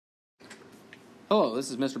Hello,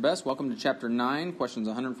 this is Mr. Best. Welcome to Chapter 9, questions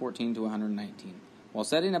 114 to 119. While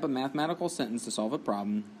setting up a mathematical sentence to solve a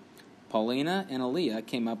problem, Paulina and Aaliyah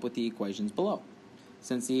came up with the equations below.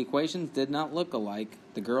 Since the equations did not look alike,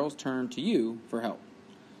 the girls turned to you for help.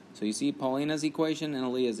 So you see Paulina's equation and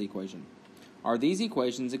Aaliyah's equation. Are these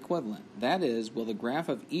equations equivalent? That is, will the graph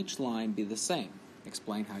of each line be the same?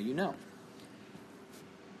 Explain how you know.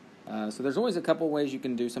 So there's always a couple ways you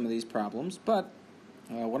can do some of these problems, but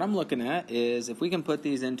what I'm looking at is if we can put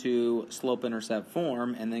these into slope-intercept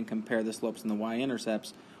form and then compare the slopes and the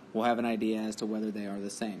y-intercepts, we'll have an idea as to whether they are the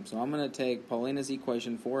same. So I'm going to take Paulina's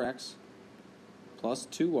equation 4x plus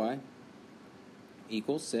 2y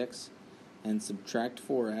equals 6 and subtract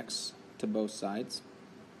 4x to both sides.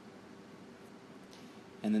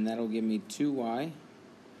 And then that'll give me 2y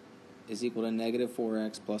is equal to negative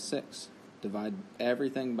 4x plus 6. Divide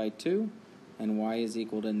everything by 2. And y is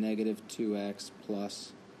equal to negative 2x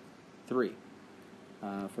plus 3.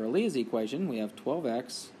 For Aaliyah's equation, we have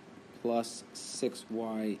 12x plus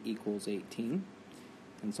 6y equals 18.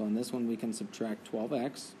 And so on this one, we can subtract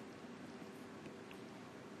 12x.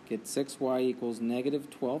 Get 6y equals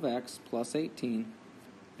negative 12x plus 18.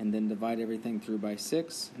 And then divide everything through by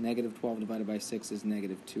 6. Negative 12 divided by 6 is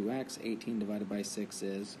negative 2x. 18 divided by 6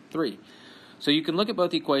 is 3. So you can look at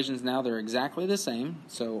both equations now. They're exactly the same.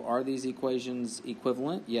 So are these equations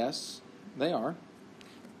equivalent? Yes, they are.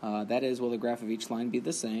 That is, will the graph of each line be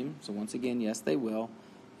the same? So once again, yes, they will.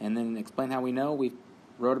 And then explain how we know. We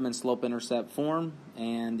wrote them in slope-intercept form,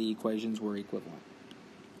 and the equations were equivalent.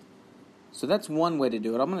 So that's one way to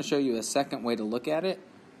do it. I'm going to show you a second way to look at it.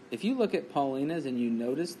 If you look at Paulina's and you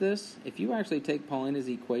notice this, if you actually take Paulina's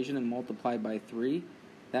equation and multiply by 3,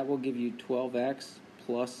 that will give you 12x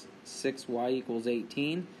plus 6y equals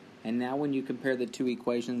 18, and now when you compare the two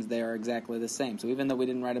equations, they are exactly the same. So even though we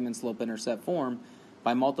didn't write them in slope-intercept form,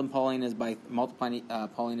 by multiplying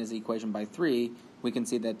Paulina's equation by 3, we can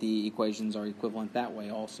see that the equations are equivalent that way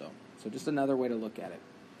also. So just another way to look at it.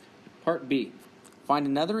 Part B, find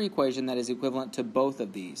another equation that is equivalent to both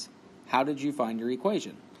of these. How did you find your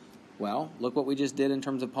equation? Well, look what we just did in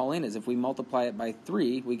terms of Paulina's. If we multiply it by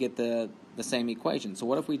 3, we get the same equation. So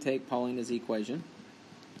what if we take Paulina's equation,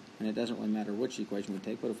 and it doesn't really matter which equation we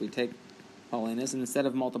take, but if we take Paulina's, and instead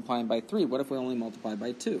of multiplying by 3, what if we only multiply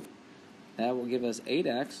by 2? That will give us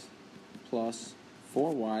 8x plus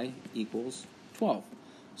 4y equals 12.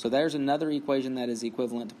 So there's another equation that is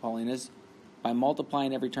equivalent to Paulina's. By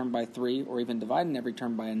multiplying every term by 3, or even dividing every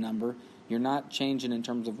term by a number, you're not changing in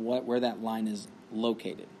terms of where that line is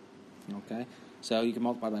located. Okay? So you can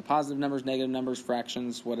multiply by positive numbers, negative numbers,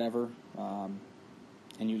 fractions, whatever, and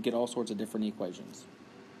you'd get all sorts of different equations.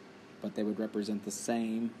 But they would represent the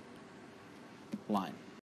same line.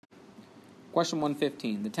 Question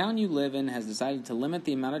 115. The town you live in has decided to limit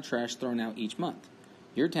the amount of trash thrown out each month.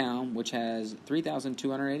 Your town, which has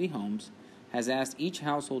 3,280 homes, has asked each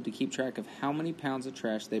household to keep track of how many pounds of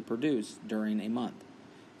trash they produce during a month.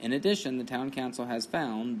 In addition, the town council has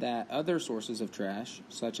found that other sources of trash,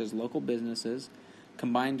 such as local businesses,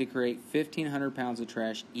 combine to create 1,500 pounds of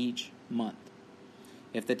trash each month.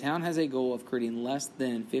 If the town has a goal of creating less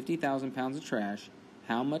than 50,000 pounds of trash,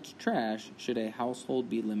 how much trash should a household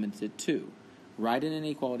be limited to? Write an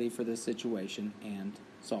inequality for this situation and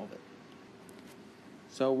solve it.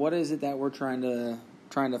 So what is it that we're trying to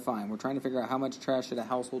find? We're trying to figure out how much trash should a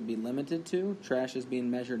household be limited to. Trash is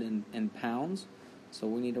being measured in pounds, so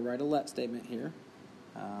we need to write a let statement here.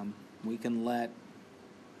 We can let,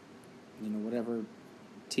 whatever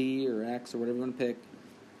T or X or whatever you want to pick.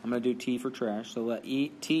 I'm going to do T for trash. So let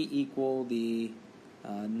T equal the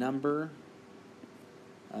number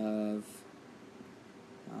of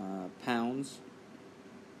pounds.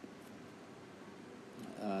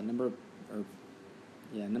 Number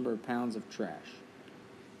of pounds of trash.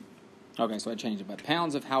 Okay, so I changed it, but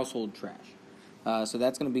pounds of household trash. So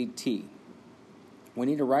that's going to be T. We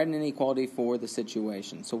need to write an inequality for the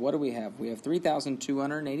situation. So what do we have? We have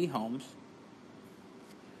 3,280 homes.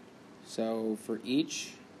 So for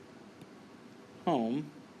each home,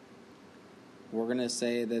 we're going to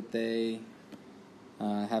say that they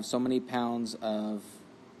have so many pounds of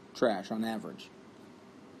trash on average.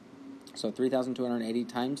 So 3,280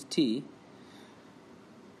 times T.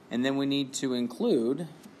 And then we need to include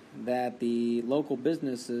that the local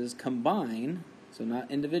businesses combine, so not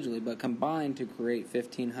individually, but combine to create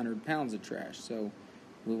 1,500 pounds of trash. So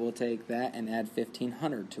we will take that and add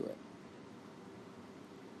 1,500 to it.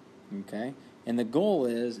 Okay? And the goal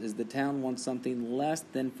is the town wants something less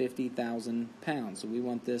than 50,000 pounds. So we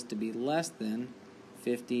want this to be less than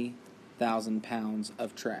 50,000 pounds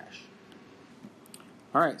of trash.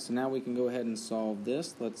 All right, so now we can go ahead and solve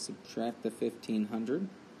this. Let's subtract the 1,500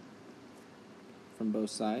 from both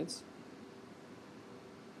sides.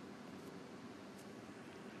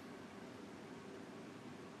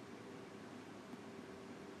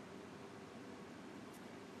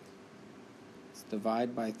 Let's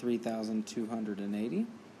divide by 3,280.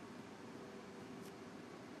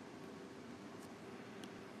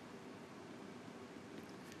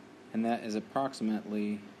 And that is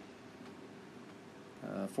approximately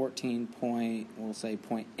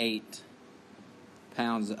 0.8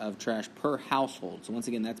 pounds of trash per household. So once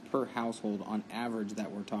again, that's per household on average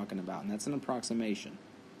that we're talking about, and that's an approximation.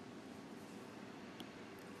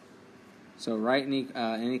 So write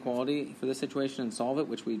an inequality for this situation and solve it,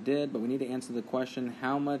 which we did, but we need to answer the question,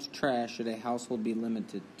 how much trash should a household be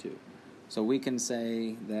limited to? So we can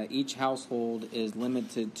say that each household is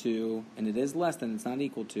limited to, and it is less than, it's not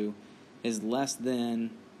equal to, is less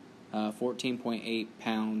than 14.8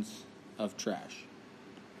 pounds of trash.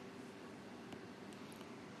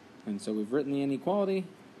 And so we've written the inequality,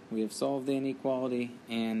 we have solved the inequality,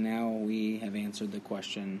 and now we have answered the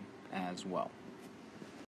question as well.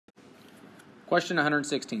 Question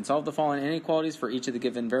 116. Solve the following inequalities for each of the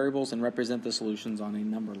given variables and represent the solutions on a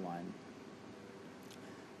number line.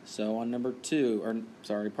 So on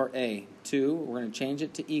part A, 2, we're going to change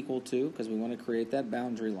it to equal to because we want to create that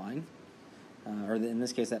boundary line, or in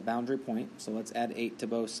this case that boundary point. So let's add 8 to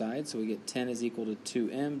both sides. So we get 10 is equal to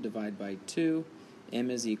 2m, divide by 2, m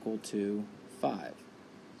is equal to 5.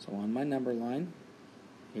 So on my number line,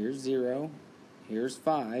 here's 0, here's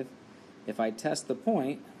 5. If I test the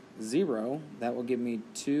point, 0, that will give me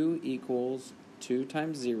 2 equals 2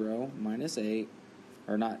 times 0 minus 8,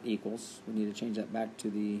 or not equals, we need to change that back to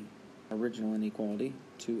the original inequality.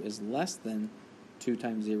 2 is less than 2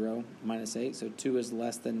 times 0 minus 8, so 2 is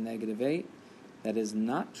less than negative 8. That is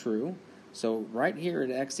not true. So right here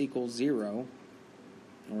at x equals 0,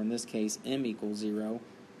 or in this case m equals 0,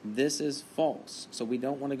 this is false. So we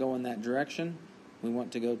don't want to go in that direction. We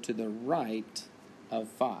want to go to the right of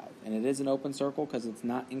 5. And it is an open circle because it's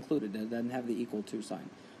not included. It doesn't have the equal to sign.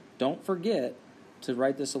 Don't forget to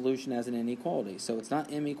write the solution as an inequality. So it's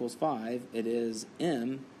not m equals 5. It is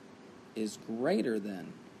m is greater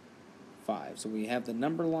than 5. So we have the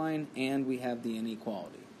number line and we have the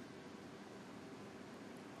inequality.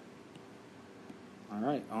 All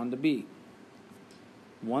right, on to B.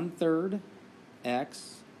 1/3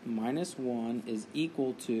 x minus 1 is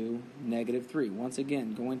equal to negative 3. Once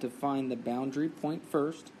again, going to find the boundary point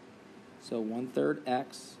first. So 1/3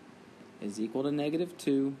 x is equal to negative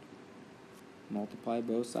 2. Multiply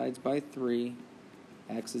both sides by 3.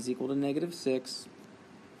 X is equal to negative 6.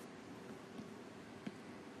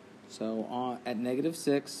 So at negative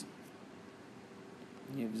 6,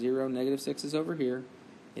 you have 0, negative 6 is over here.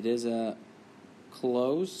 It is a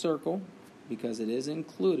closed circle because it is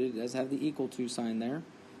included. It does have the equal to sign there.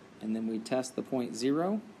 And then we test the point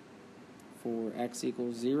 0. For x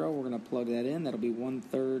equals 0, we're going to plug that in. That'll be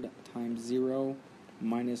 1/3 times 0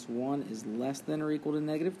 minus 1 is less than or equal to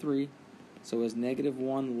negative 3. So is negative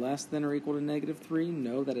 1 less than or equal to negative 3?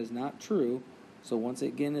 No, that is not true. So once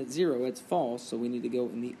again at 0, it's false. So we need to go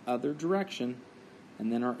in the other direction.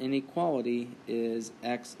 And then our inequality is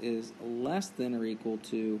x is less than or equal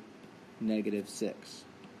to negative 6.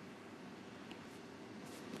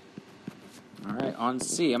 All right, on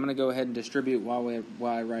C, I'm going to go ahead and distribute while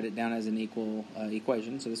I write it down as an equal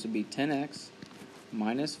equation. So this would be 10x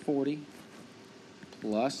minus 40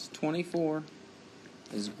 plus 24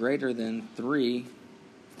 is greater than 3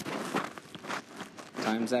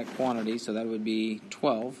 times that quantity. So that would be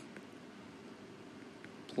 12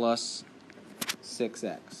 plus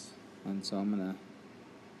 6x. And so I'm going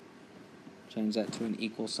to change that to an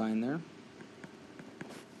equal sign there.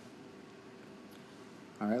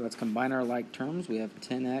 All right, let's combine our like terms. We have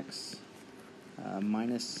 10x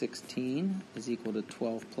minus 16 is equal to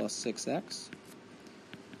 12 plus 6x.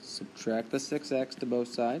 Subtract the 6x to both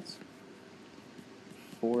sides.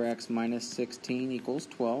 4x minus 16 equals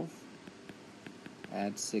 12.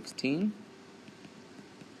 Add 16.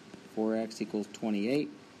 4x equals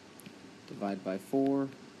 28. Divide by 4.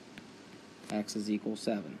 X is equal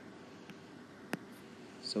 7.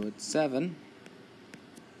 So it's 7.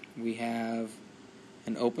 We have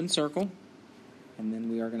an open circle, and then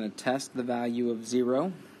we are going to test the value of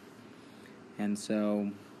 0. And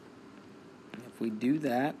so if we do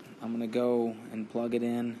that, I'm going to go and plug it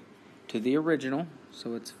in to the original.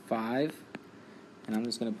 So it's 5, and I'm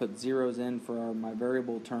just going to put zeros in for my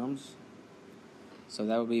variable terms. So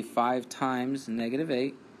that would be 5 times negative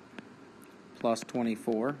 8 plus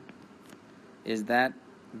 24. Is that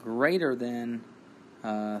greater than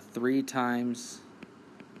 3 times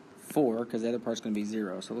 4 because the other part's going to be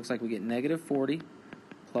 0. So it looks like we get negative 40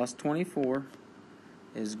 plus 24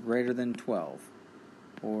 is greater than 12.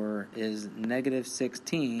 Or is negative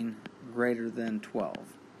 16 greater than 12?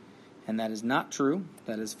 And that is not true.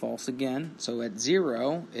 That is false again. So at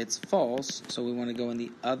 0, it's false. So we want to go in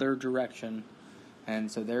the other direction.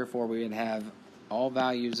 And so therefore we would have all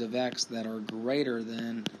values of x that are greater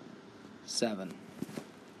than 7.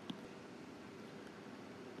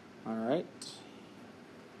 All right.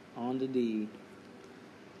 On to D.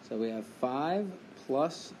 So we have 5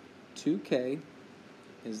 plus 2k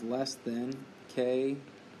is less than k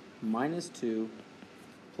minus 2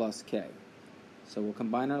 plus k. So we'll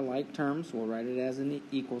combine our like terms. We'll write it as an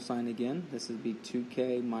equal sign again. This would be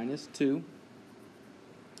 2k minus 2.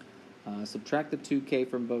 Subtract the 2k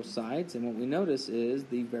from both sides, and what we notice is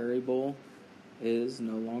the variable is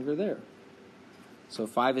no longer there. So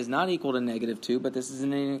 5 is not equal to negative 2, but this is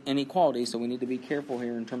an inequality, so we need to be careful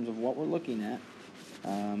here in terms of what we're looking at.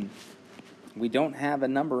 We don't have a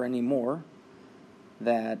number anymore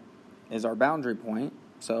that is our boundary point.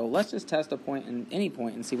 So let's just test a point in any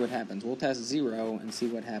point and see what happens. We'll test 0 and see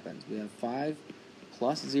what happens. We have 5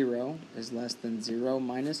 plus 0 is less than 0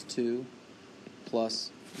 minus 2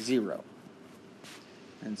 plus 0.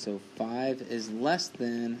 And so 5 is less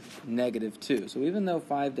than negative 2. So even though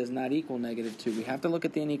 5 does not equal negative 2, we have to look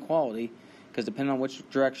at the inequality, because depending on which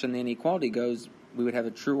direction the inequality goes, we would have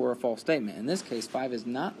a true or a false statement. In this case, 5 is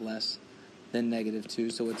not less than negative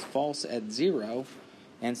 2, so it's false at 0.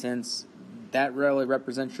 And since that really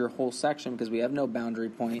represents your whole section because we have no boundary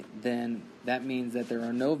point, then that means that there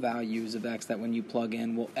are no values of x that when you plug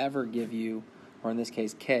in will ever give you, or in this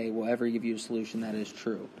case k, will ever give you a solution that is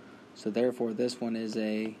true. So therefore this one is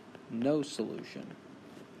a no solution.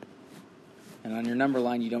 And on your number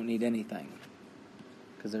line you don't need anything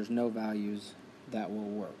because there's no values that will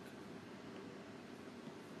work.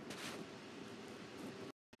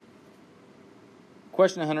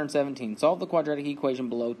 Question 117. Solve the quadratic equation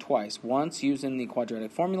below twice, once using the quadratic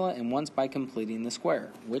formula and once by completing the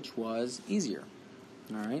square. Which was easier?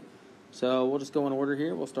 All right. So we'll just go in order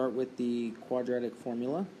here. We'll start with the quadratic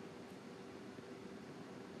formula.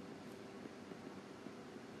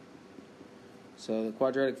 So the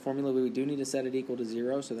quadratic formula, we do need to set it equal to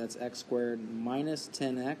 0, so that's x squared minus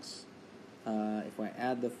 10x. If I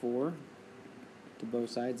add the 4 to both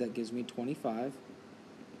sides, that gives me 25.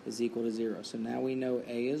 Is equal to 0. So now we know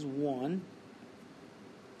a is 1,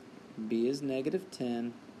 b is negative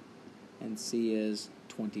 10, and c is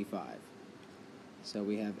 25. So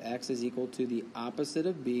we have x is equal to the opposite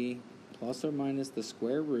of b plus or minus the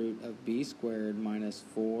square root of b squared minus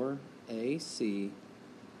 4ac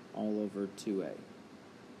all over 2a.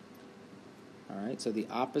 Alright, so the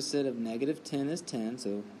opposite of negative 10 is 10,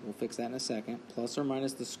 so we'll fix that in a second, plus or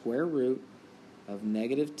minus the square root of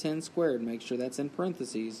negative 10 squared, make sure that's in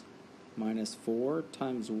parentheses, minus 4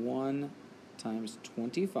 times 1 times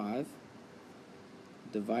 25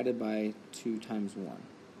 divided by 2 times 1.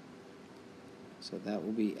 So that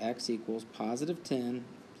will be x equals positive 10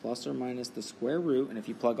 plus or minus the square root, and if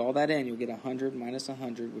you plug all that in, you'll get 100 minus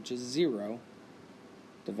 100, which is 0,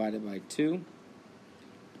 divided by 2.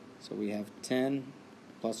 So we have 10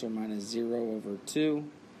 plus or minus 0 over 2.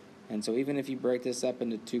 And so even if you break this up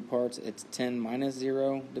into two parts, it's 10 minus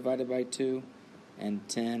 0 divided by 2 and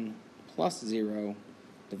 10 plus 0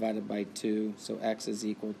 divided by 2. So x is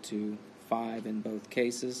equal to 5 in both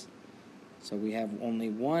cases. So we have only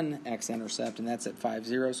one x-intercept, and that's at 5,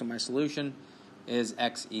 0. So my solution is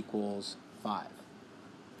x equals 5.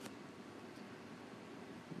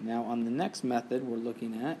 Now on the next method we're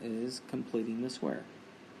looking at is completing the square.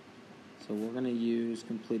 So we're going to use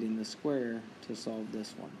completing the square to solve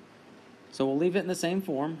this one. So we'll leave it in the same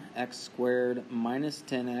form, x squared minus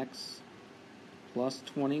 10x plus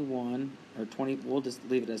 21, or 20, we'll just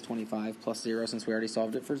leave it as 25 plus 0 since we already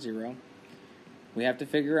solved it for 0. We have to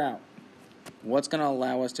figure out what's going to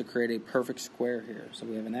allow us to create a perfect square here. So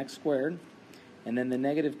we have an x squared, and then the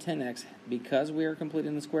negative 10x, because we are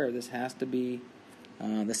completing the square, this has to be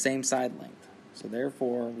the same side length. So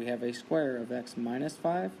therefore, we have a square of x minus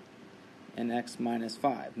 5 and x minus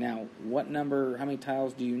 5. Now, what number, how many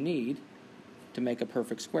tiles do you need to make a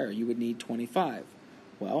perfect square? You would need 25.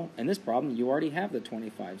 Well, in this problem, you already have the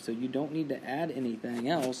 25, so you don't need to add anything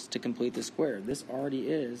else to complete the square. This already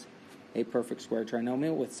is a perfect square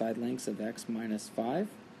trinomial with side lengths of x minus 5,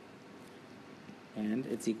 and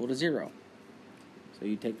it's equal to 0. So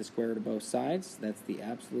you take the square root of both sides. That's the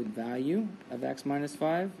absolute value of x minus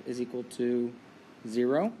 5 is equal to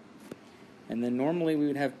 0. And then normally we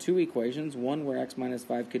would have two equations, one where x minus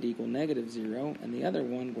 5 could equal negative 0, and the other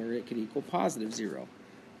one where it could equal positive 0.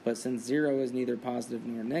 But since 0 is neither positive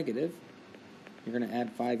nor negative, you're going to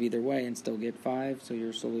add 5 either way and still get 5, so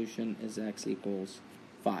your solution is x equals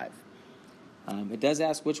 5. It does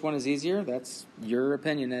ask which one is easier. That's your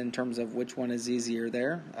opinion in terms of which one is easier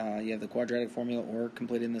there. You have the quadratic formula or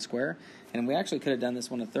completing the square. And we actually could have done this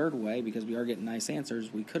one a third way because we are getting nice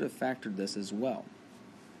answers. We could have factored this as well.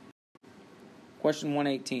 Question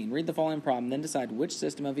 118. Read the following problem, then decide which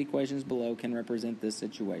system of equations below can represent this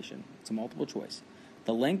situation. It's a multiple choice.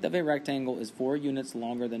 The length of a rectangle is 4 units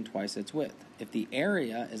longer than twice its width. If the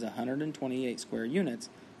area is 128 square units,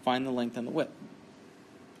 find the length and the width.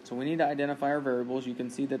 So we need to identify our variables. You can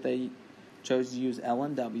see that they chose to use L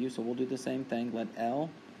and W, so we'll do the same thing. Let L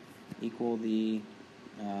equal the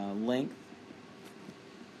length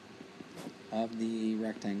of the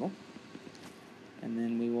rectangle, and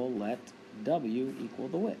then we will let W equal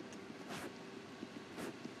the width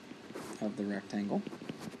of the rectangle.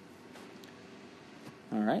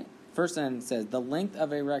 All right. First sentence says the length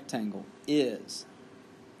of a rectangle is.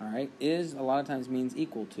 All right. Is a lot of times means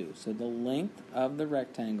equal to. So the length of the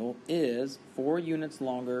rectangle is 4 units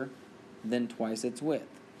longer than twice its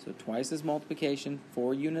width. So twice is multiplication.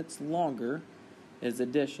 4 units longer is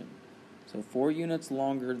addition. So 4 units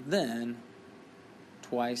longer than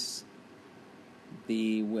twice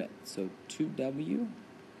the width. So 2W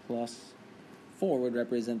plus 4 would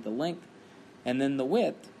represent the length. And then the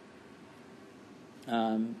width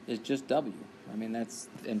is just W. I mean, that's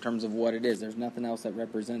in terms of what it is. There's nothing else that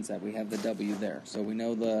represents that. We have the W there. So we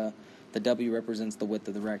know the W represents the width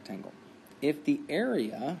of the rectangle. If the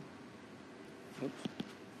area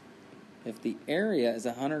is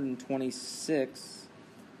 126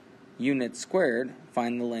 units squared,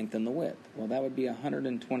 find the length and the width. Well, that would be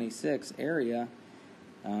 126 area.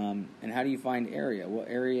 And how do you find area? Well,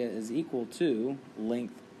 area is equal to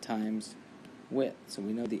length times width. So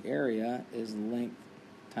we know the area is length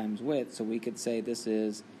times width. So we could say this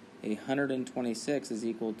is 126 is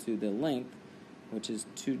equal to the length, which is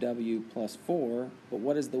 2W plus 4. But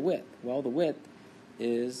what is the width? Well, the width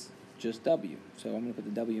is just W. So I'm going to put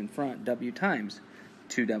the W in front. W times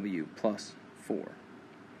 2W plus 4.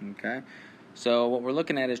 Okay? So what we're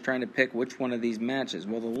looking at is trying to pick which one of these matches.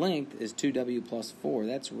 Well, the length is 2W plus 4.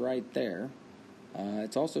 That's right there.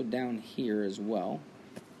 It's also down here as well.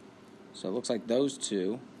 So it looks like those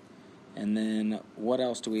two. And then what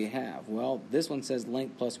else do we have? Well, this one says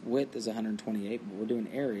length plus width is 128, but we're doing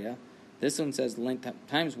area. This one says length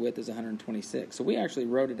times width is 126. So we actually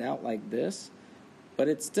wrote it out like this, but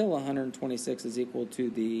it's still 126 is equal to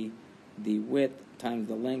the width times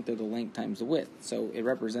the length, or the length times the width. So it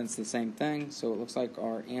represents the same thing. So it looks like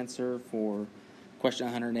our answer for question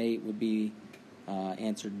 108 would be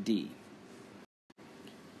answer D.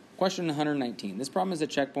 Question 119. This problem is a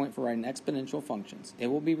checkpoint for writing exponential functions. It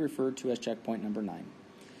will be referred to as checkpoint number 9.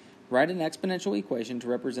 Write an exponential equation to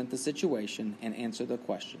represent the situation and answer the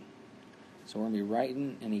question. So we're going to be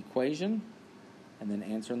writing an equation and then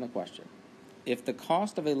answering the question. If the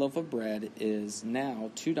cost of a loaf of bread is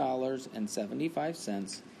now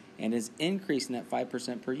 $2.75 and is increasing at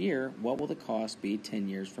 5% per year, what will the cost be 10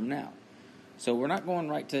 years from now? So we're not going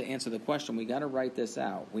right to answer the question. We got to write this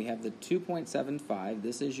out. We have the 2.75.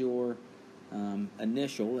 This is your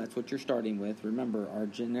initial. That's what you're starting with. Remember, our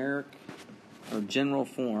generic or general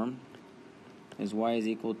form is y is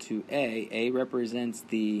equal to a. A represents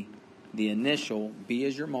the initial, b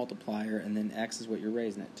is your multiplier, and then x is what you're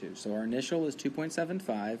raising it to. So our initial is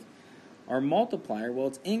 2.75. Our multiplier, well,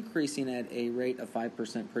 it's increasing at a rate of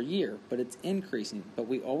 5% per year, but it's increasing. But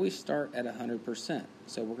we always start at 100%.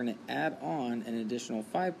 So we're going to add on an additional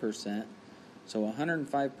 5%. So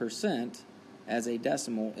 105% as a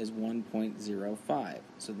decimal is 1.05.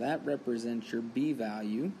 So that represents your b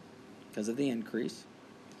value because of the increase.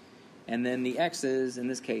 And then the x is, in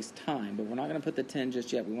this case, time. But we're not going to put the 10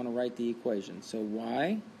 just yet. We want to write the equation. So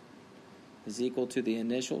y is equal to the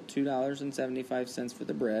initial $2.75 for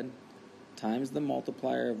the bread times the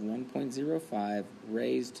multiplier of 1.05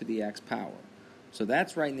 raised to the x power. So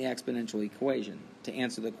that's writing the exponential equation. To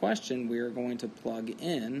answer the question, we are going to plug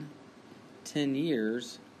in 10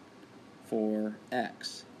 years for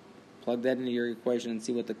x. Plug that into your equation and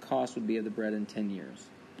see what the cost would be of the bread in 10 years.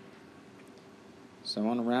 So I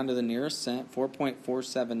want to round to the nearest cent,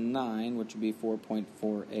 4.479, which would be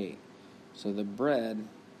 4.48. So the bread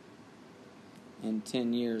in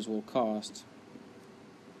 10 years will cost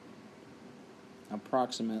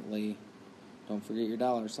approximately, don't forget your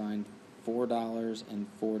dollar sign,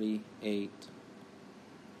 $4.48.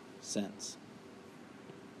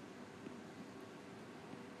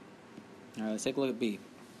 All right, let's take a look at B.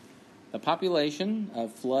 The population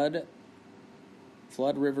of flood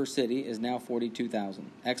Flood River City is now 42,000.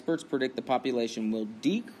 Experts predict the population will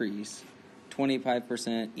decrease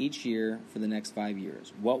 25% each year for the next 5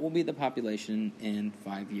 years. What will be the population in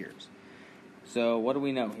 5 years? So what do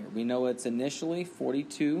we know here? We know it's initially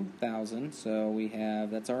 42,000, so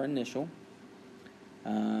that's our initial.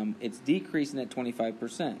 It's decreasing at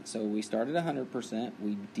 25%. So we start at 100%,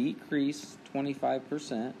 we decrease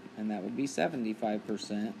 25%, and that would be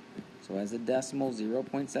 75%. So as a decimal,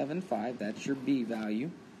 0.75, that's your B value.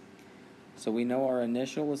 So we know our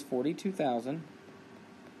initial is 42,000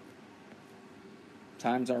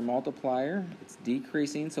 times our multiplier. It's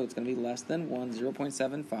decreasing, so it's going to be less than 1,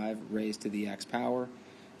 0.75 raised to the x power.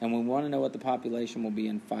 And we want to know what the population will be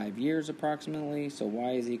in 5 years approximately. So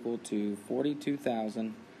y is equal to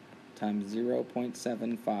 42,000 times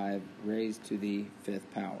 0.75 raised to the 5th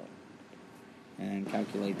power. And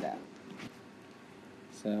calculate that.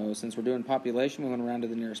 So since we're doing population, we went around to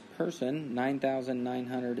the nearest person,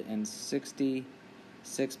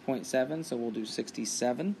 9,966.7, so we'll do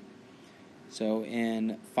 67. So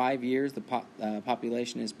in 5 years, the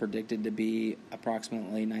population is predicted to be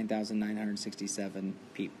approximately 9,967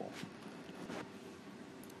 people.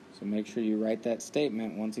 So make sure you write that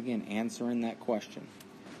statement, once again, answering that question.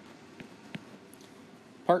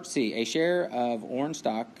 Part C, a share of orange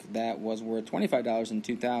stock that was worth $25 in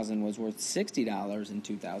 2000 was worth $60 in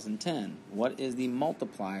 2010. What is the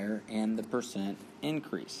multiplier and the percent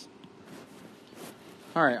increase?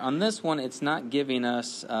 All right, on this one, it's not giving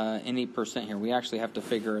us any percent here. We actually have to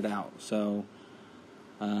figure it out. So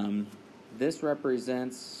this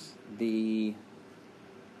represents the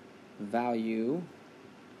value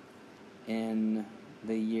in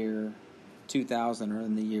the year 2000 or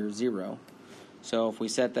in the year 0. So if we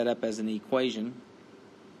set that up as an equation,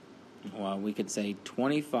 well, we could say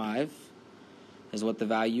 25 is what the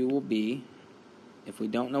value will be. If we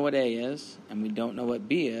don't know what A is, and we don't know what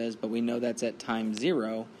B is, but we know that's at time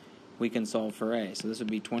 0, we can solve for A. So this would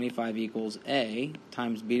be 25 equals A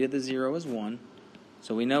times B to the 0 is 1.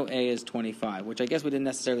 So we know A is 25, which I guess we didn't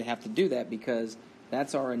necessarily have to do that because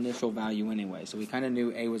that's our initial value anyway. So we kind of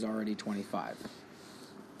knew A was already 25.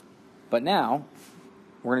 But now,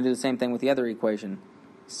 we're going to do the same thing with the other equation.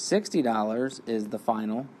 $60 is the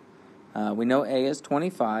final. We know A is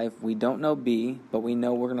 25. We don't know B, but we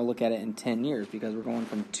know we're going to look at it in 10 years because we're going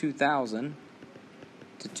from 2000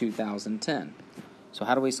 to 2010. So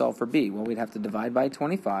how do we solve for B? Well, we'd have to divide by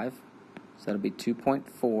 25. So that'll be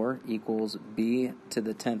 2.4 equals B to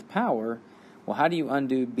the 10th power. Well, how do you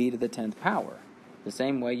undo B to the 10th power? The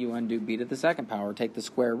same way you undo B to the 2nd power, take the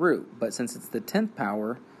square root. But since it's the 10th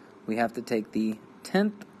power, we have to take the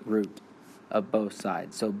 10th root of both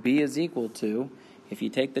sides. So B is equal to, if you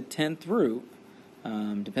take the 10th root,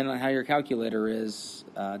 depending on how your calculator is,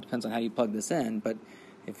 depends on how you plug this in, but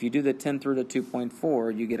if you do the 10th root of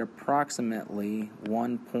 2.4, you get approximately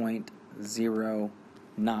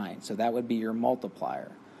 1.09. So that would be your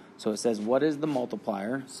multiplier. So it says, what is the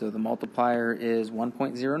multiplier? So the multiplier is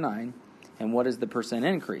 1.09. And what is the percent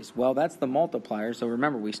increase? Well, that's the multiplier. So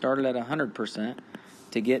remember, we started at 100%.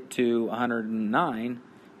 To get to 109,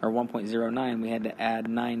 or 1.09, we had to add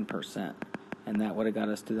 9%. And that would have got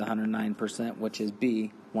us to the 109%, which is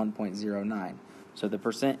B, 1.09. So the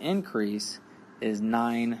percent increase is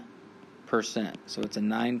 9%. So it's a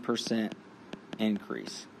 9%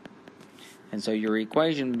 increase. And so your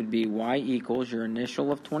equation would be y equals your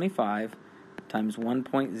initial of 25 times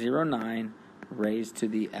 1.09 raised to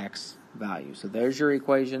the x value. So there's your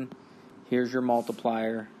equation. Here's your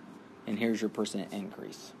multiplier. And here's your percent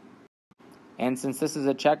increase. And since this is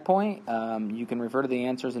a checkpoint, you can refer to the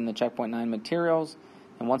answers in the Checkpoint 9 materials.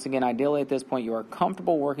 And once again, ideally at this point, you are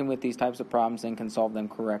comfortable working with these types of problems and can solve them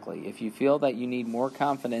correctly. If you feel that you need more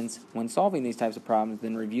confidence when solving these types of problems,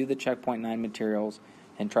 then review the Checkpoint 9 materials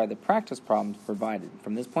and try the practice problems provided.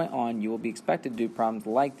 From this point on, you will be expected to do problems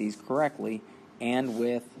like these correctly and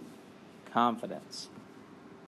with confidence.